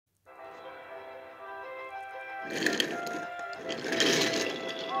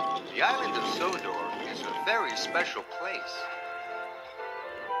The island of Sodor is a very special place.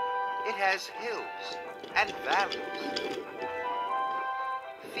 It has hills and valleys,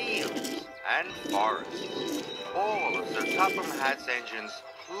 fields and forests. All of Sir Topham Hatt's engines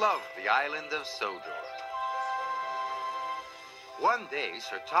love the island of Sodor. One day,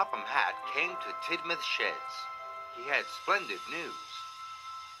 Sir Topham Hatt came to Tidmouth Sheds. He had splendid news.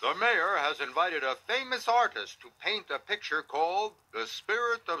 The mayor has invited a famous artist to paint a picture called The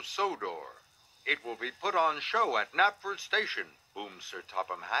Spirit of Sodor. It will be put on show at Knapford Station, boomed Sir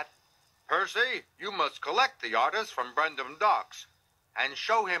Topham Hatt. Percy, you must collect the artist from Brendam Docks and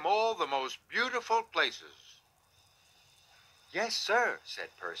show him all the most beautiful places. Yes, sir, said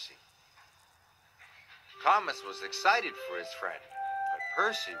Percy. Thomas was excited for his friend, but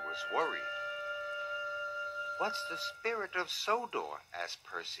Percy was worried. What's the spirit of Sodor? Asked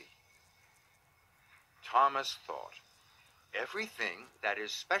Percy. Thomas thought. Everything that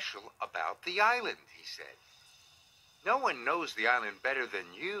is special about the island, he said. No one knows the island better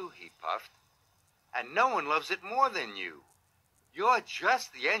than you, he puffed. And no one loves it more than you. You're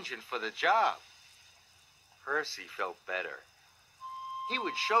just the engine for the job. Percy felt better. He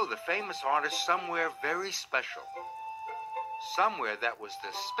would show the famous artist somewhere very special. Somewhere that was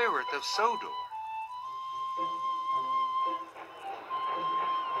the spirit of Sodor.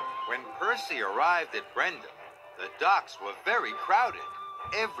 When Percy arrived at Brendam, the docks were very crowded.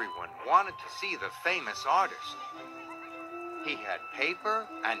 Everyone wanted to see the famous artist. He had paper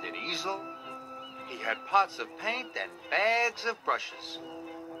and an easel. He had pots of paint and bags of brushes.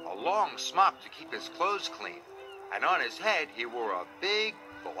 A long smock to keep his clothes clean. And on his head he wore a big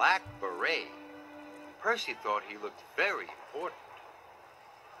black beret. Percy thought he looked very important.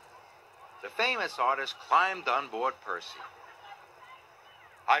 The famous artist climbed on board Percy.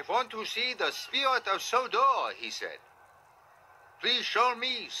 I want to see the spirit of Sodor, he said. Please show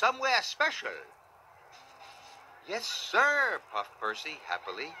me somewhere special. Yes, sir, puffed Percy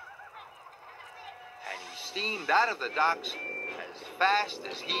happily. And he steamed out of the docks as fast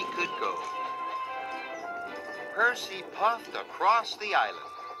as he could go. Percy puffed across the island.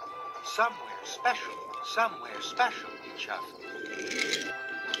 Somewhere special, he chuffed.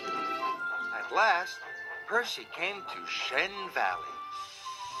 At last, Percy came to Shen Valley.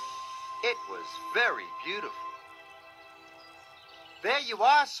 It was very beautiful. There you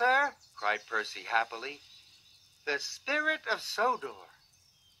are, sir, cried Percy happily. The spirit of Sodor.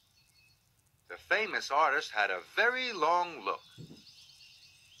 The famous artist had a very long look.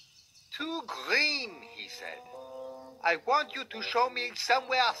 Too green, he said. I want you to show me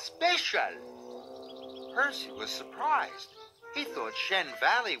somewhere special. Percy was surprised. He thought Shen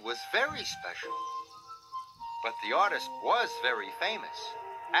Valley was very special. But the artist was very famous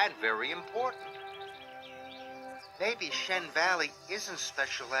and very important. Maybe Shen Valley isn't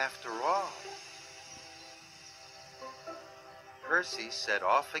special after all. Percy set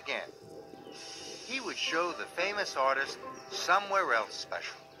off again. He would show the famous artist somewhere else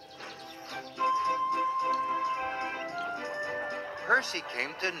special. Percy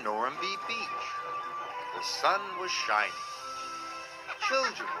came to Normanby Beach. The sun was shining.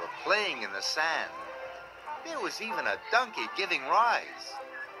 Children were playing in the sand. There was even a donkey giving rides.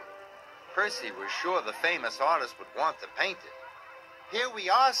 Percy was sure the famous artist would want to paint it. Here we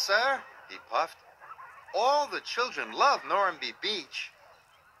are, sir, he puffed. All the children love Normanby Beach.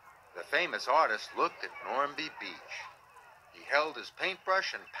 The famous artist looked at Normanby Beach. He held his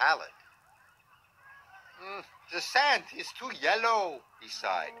paintbrush and palette. The sand is too yellow, he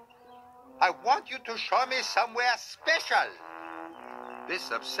sighed. I want you to show me somewhere special.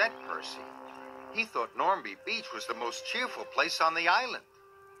 This upset Percy. He thought Normanby Beach was the most cheerful place on the island.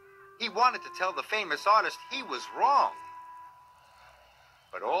 He wanted to tell the famous artist he was wrong.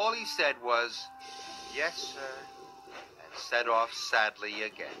 But all he said was, yes, sir, and set off sadly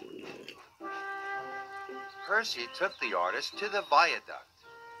again. Percy took the artist to the viaduct.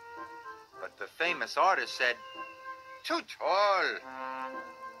 But the famous artist said, too tall.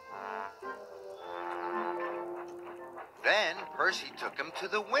 Then Percy took him to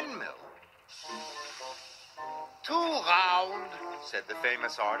the windmill. Too round, said the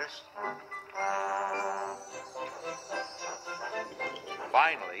famous artist.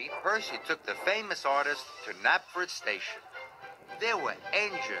 Finally, Percy took the famous artist to Knapford Station. There were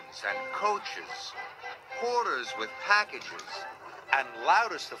engines and coaches, porters with packages, and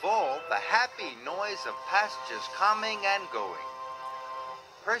loudest of all, the happy noise of passengers coming and going.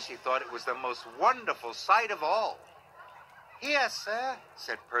 Percy thought it was the most wonderful sight of all. Here, sir,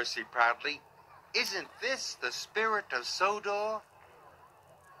 said Percy proudly. Isn't this the spirit of Sodor?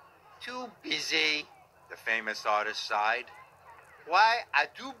 Too busy, the famous artist sighed. Why, I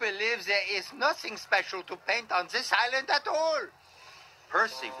do believe there is nothing special to paint on this island at all.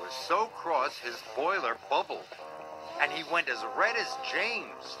 Percy was so cross his boiler bubbled, and he went as red as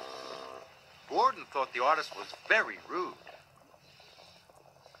James. Gordon thought the artist was very rude.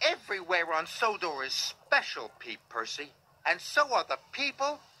 Everywhere on Sodor is special, peeped Percy. And so are the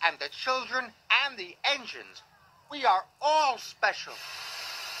people, and the children, and the engines. We are all special.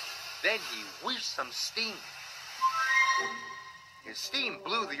 Then he wheezed some steam. His steam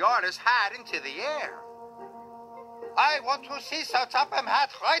blew the artist's hat into the air. I want to see Sir Topham Hatt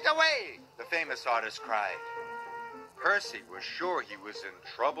right away, the famous artist cried. Percy was sure he was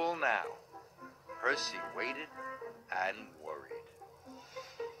in trouble now. Percy waited and worried.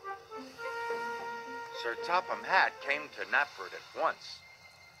 Sir Topham Hatt came to Knapford at once.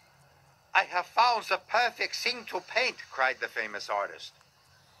 I have found the perfect thing to paint, cried the famous artist.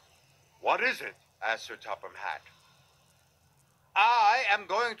 What is it? Asked Sir Topham Hatt. I am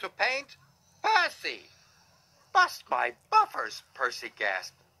going to paint Percy. Bust my buffers, Percy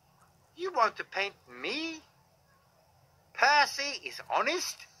gasped. You want to paint me? Percy is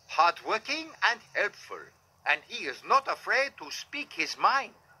honest, hard-working, and helpful, and he is not afraid to speak his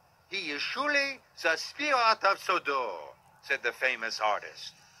mind. He is surely the spirit of Sodor, said the famous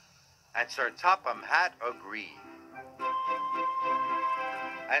artist. And Sir Topham Hatt agreed.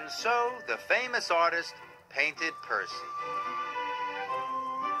 And so the famous artist painted Percy.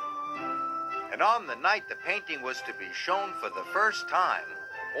 And on the night the painting was to be shown for the first time,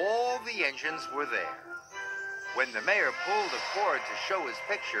 all the engines were there. When the mayor pulled the cord to show his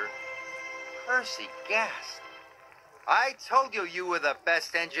picture, Percy gasped. I told you you were the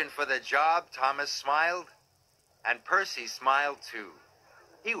best engine for the job, Thomas smiled. And Percy smiled too.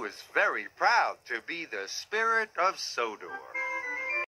 He was very proud to be the spirit of Sodor.